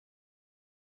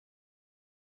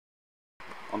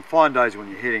on fine days when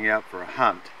you're heading out for a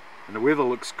hunt and the weather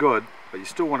looks good but you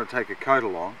still want to take a coat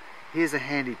along, here's a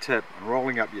handy tip on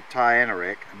rolling up your Tahr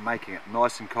Anorak and making it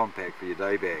nice and compact for your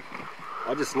day bag.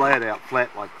 I just lay it out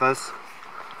flat like this,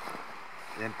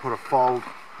 then put a fold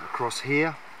across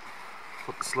here,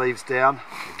 put the sleeves down,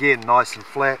 again nice and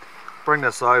flat, bring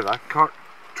this over,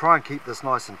 try and keep this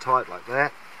nice and tight like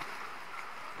that,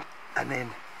 and then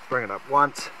bring it up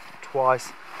once,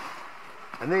 twice,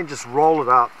 and then just roll it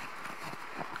up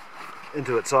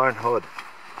into its own hood.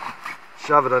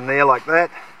 Shove it in there like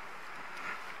that,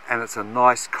 and it's a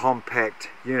nice compact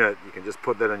unit. You can just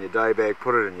put that in your day bag,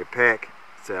 put it in your pack,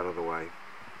 it's out of the way.